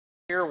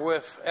Here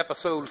with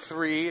episode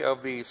 3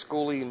 of the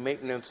Skoolie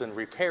maintenance and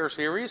repair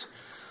series.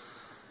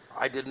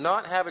 I did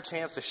not have a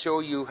chance to show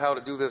you how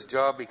to do this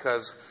job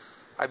because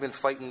I've been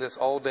fighting this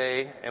all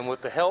day, and with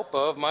the help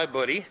of my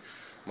buddy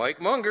Mike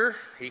Munger,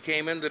 he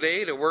came in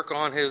today to work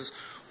on his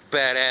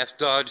badass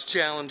Dodge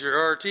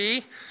Challenger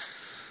RT,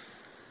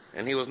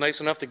 and he was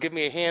nice enough to give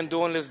me a hand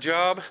doing this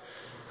job.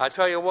 I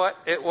tell you what,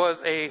 it was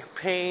a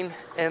pain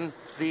in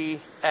the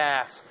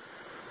ass.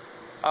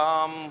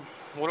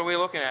 What are we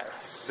looking at?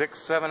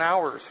 6-7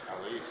 hours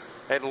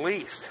at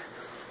least.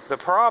 The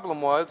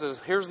problem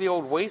is here's the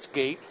old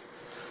wastegate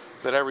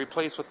that I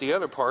replaced with the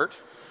other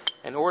part.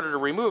 In order to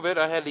remove it,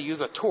 I had to use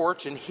a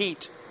torch and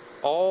heat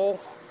all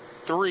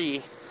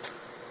 3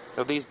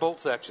 of these bolt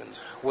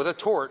sections with a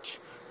torch,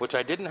 which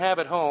I didn't have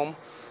at home,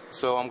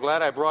 so I'm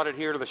glad I brought it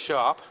here to the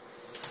shop.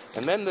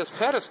 And then this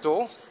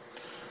pedestal,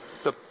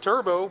 the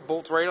turbo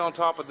bolts right on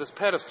top of this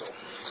pedestal.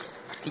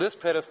 This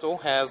pedestal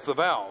has the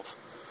valve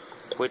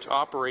which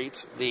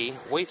operates the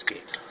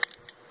wastegate.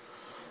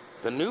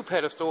 The new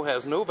pedestal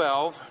has no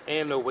valve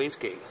and no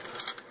wastegate.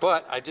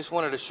 But I just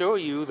wanted to show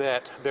you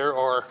that there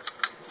are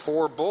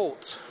 4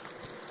 bolts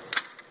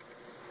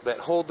that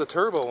hold the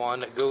turbo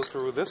on that go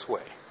through this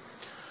way.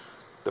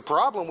 The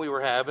problem we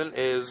were having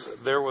is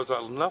there was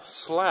enough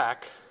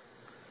slack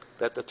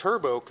that the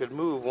turbo could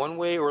move one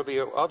way or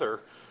the other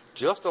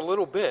just a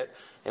little bit,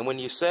 and when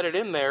you set it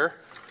in there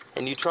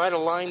and you try to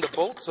line the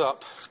bolts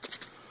up,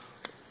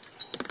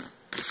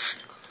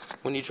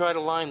 when you try to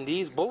line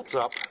these bolts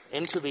up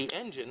into the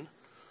engine,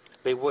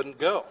 they wouldn't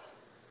go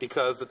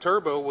because the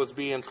turbo was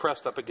being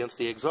pressed up against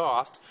the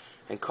exhaust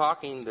and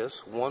cocking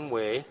this one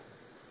way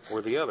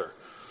or the other.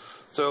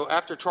 So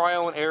after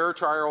trial and error,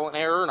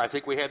 and I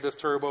think we had this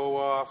turbo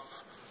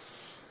off,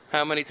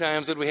 how many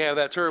times did we have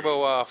that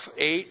turbo off?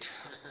 8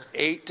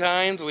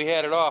 times we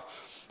had it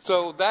off.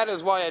 So that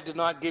is why I did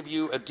not give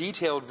you a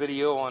detailed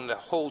video on the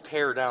whole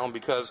tear down,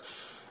 because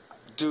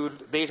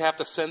dude, they'd have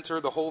to censor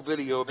the whole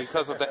video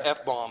because of the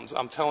F-bombs,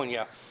 I'm telling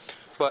you.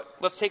 But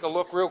let's take a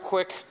look real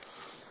quick.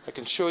 I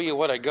can show you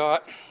what I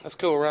got. Let's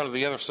go around to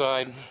the other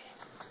side.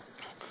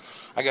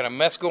 I got a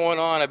mess going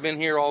on. I've been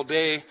here all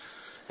day.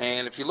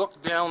 And if you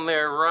look down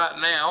there right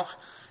now,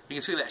 you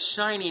can see that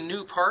shiny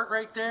new part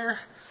right there.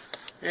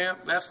 Yeah,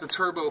 that's the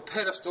turbo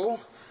pedestal.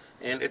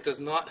 And it does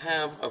not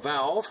have a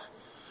valve.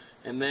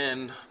 And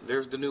then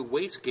there's the new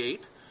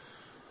wastegate.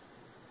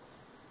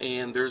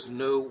 And there's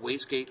no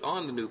wastegate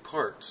on the new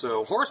part.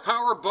 So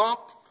horsepower bump,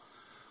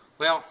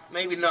 well,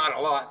 maybe not a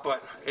lot,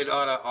 but it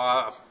ought to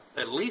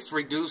at least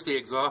reduce the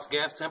exhaust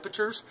gas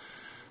temperatures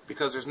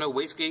because there's no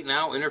wastegate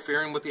now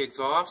interfering with the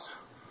exhaust.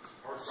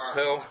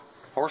 So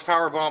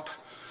horsepower bump.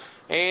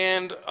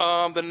 And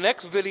the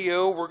next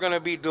video we're going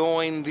to be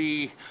doing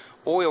the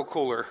oil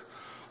cooler.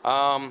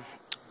 I'll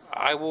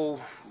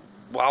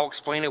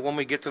explain it when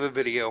we get to the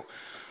video.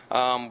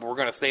 We're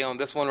going to stay on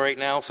this one right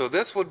now. So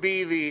this would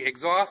be the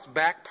exhaust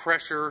back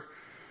pressure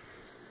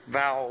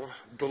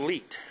valve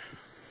delete.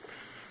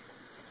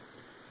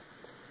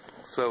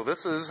 So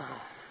this is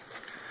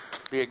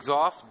the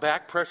exhaust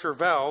back pressure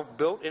valve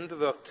built into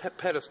the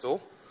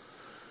pedestal.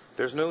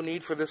 There's no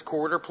need for this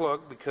cord or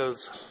plug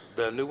because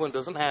the new one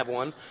doesn't have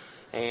one.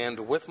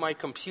 And with my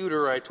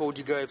computer, I told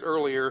you guys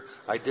earlier,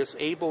 I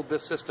disabled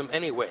this system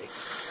anyway.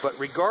 But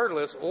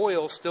regardless,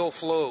 oil still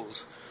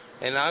flows.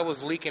 And I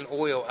was leaking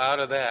oil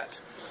out of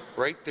that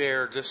right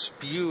there, just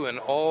spewing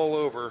all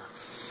over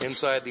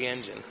inside the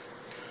engine.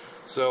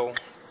 So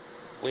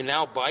we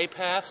now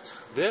bypassed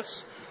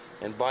this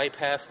and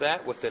bypassed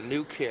that with the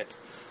new kit.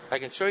 I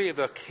can show you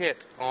the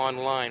kit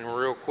online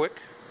real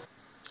quick.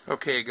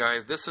 Okay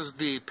guys, this is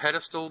the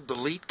pedestal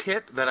delete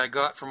kit that I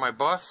got from my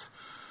boss.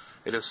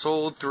 It is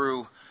sold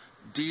through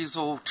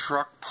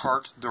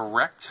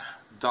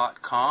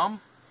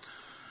dieseltruckpartsdirect.com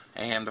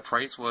and the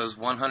price was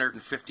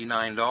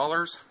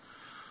 $159.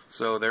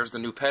 So there's the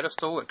new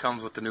pedestal. It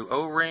comes with the new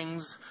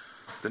O-rings,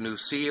 the new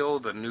seal,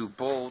 the new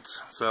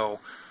bolts. So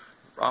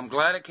I'm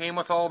glad it came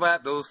with all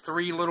that. Those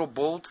 3 little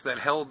bolts that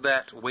held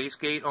that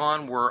wastegate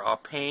on were a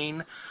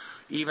pain.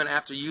 Even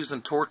after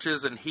using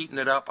torches and heating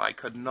it up, I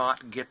could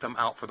not get them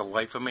out for the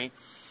life of me.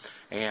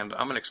 And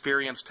I'm an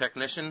experienced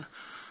technician.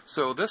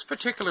 So this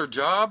particular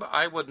job,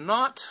 I would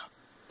not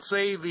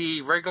say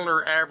the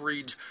regular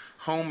average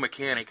home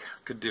mechanic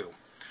could do.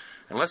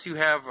 Unless you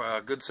have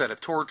a good set of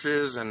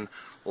torches and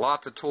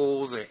lots of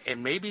tools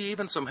and maybe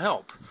even some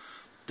help.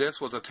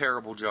 This was a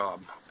terrible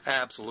job.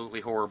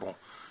 Absolutely horrible.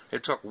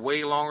 It took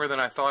way longer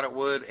than I thought it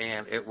would,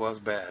 and it was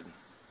bad.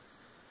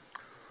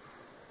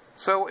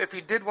 So if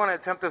you did want to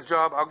attempt this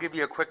job, I'll give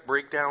you a quick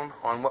breakdown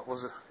on what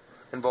was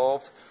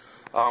involved.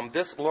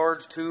 This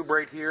large tube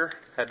right here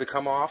had to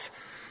come off.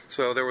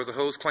 So there was a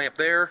hose clamp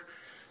there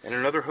and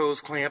another hose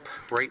clamp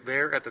right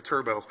there at the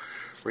turbo.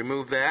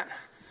 Remove that.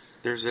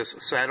 There's this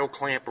saddle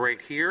clamp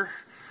right here.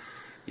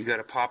 You got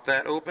to pop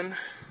that open.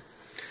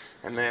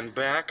 And then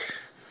back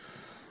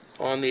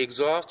on the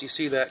exhaust, you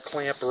see that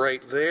clamp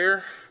right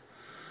there.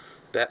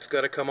 That's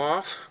got to come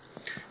off.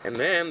 And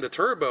then the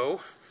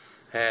turbo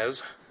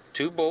has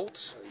 2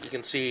 bolts. You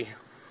can see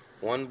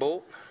 1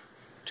 bolt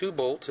 2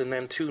 bolts, and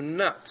then 2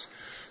 nuts.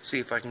 See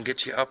if I can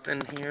get you up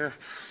in here.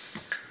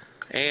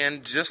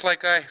 And just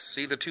like I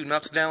see the 2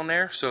 nuts down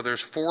there, so there's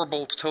 4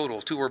 bolts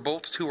total. 2 are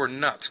bolts, 2 are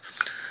nuts.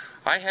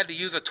 I had to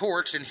use a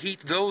torch and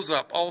heat those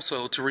up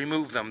also to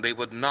remove them. They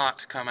would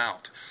not come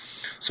out.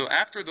 So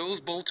after those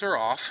bolts are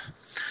off,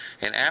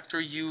 and after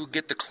you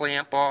get the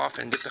clamp off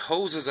and get the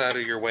hoses out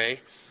of your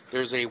way,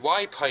 there's a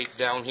Y pipe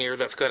down here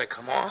that's got to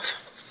come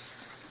off.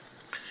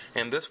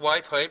 And this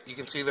Y pipe, you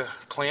can see the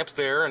clamps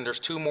there, and there's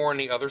 2 more on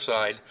the other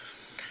side.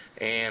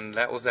 And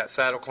that was that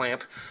saddle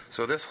clamp.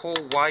 So this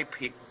whole Y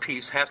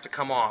piece has to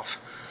come off.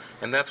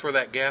 And that's where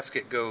that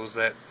gasket goes,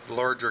 that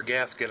larger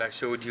gasket I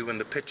showed you in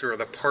the picture of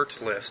the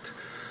parts list.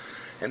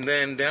 And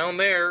then down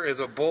there is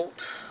a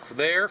bolt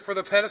there for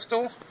the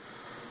pedestal,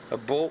 a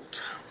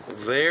bolt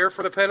there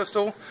for the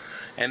pedestal,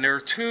 and there are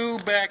 2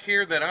 back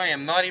here that I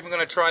am not even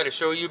going to try to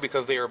show you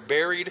because they are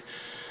buried.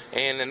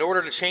 And in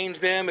order to change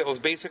them, it was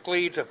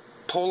basically to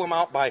pull them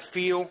out by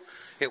feel.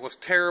 It was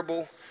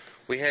terrible.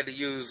 We had to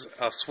use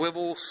a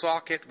swivel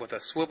socket with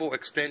a swivel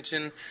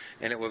extension,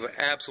 and it was an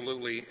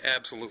absolutely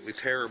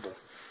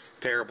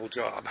terrible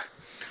job.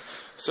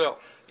 So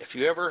if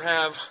you ever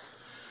have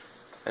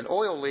an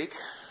oil leak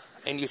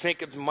and you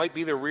think it might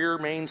be the rear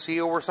main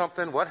seal or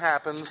something, what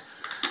happens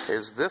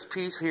is this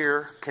piece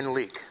here can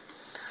leak.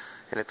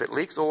 And if it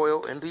leaks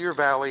oil into your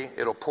valley,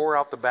 it'll pour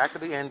out the back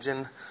of the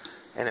engine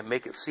and it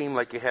make it seem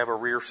like you have a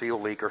rear seal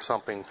leak or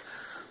something.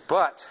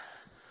 But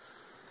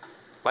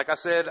like I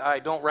said, I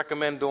don't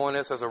recommend doing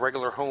this as a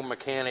regular home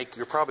mechanic.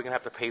 You're probably going to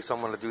have to pay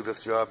someone to do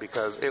this job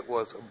because it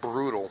was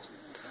brutal.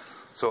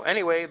 So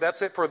anyway,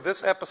 that's it for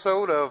this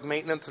episode of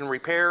Maintenance and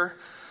Repair.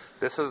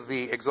 This is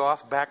the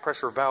exhaust back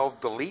pressure valve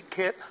delete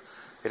kit.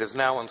 It is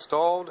now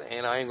installed,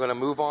 and I am going to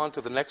move on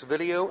to the next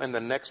video and the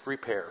next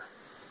repair.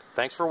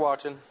 Thanks for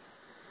watching.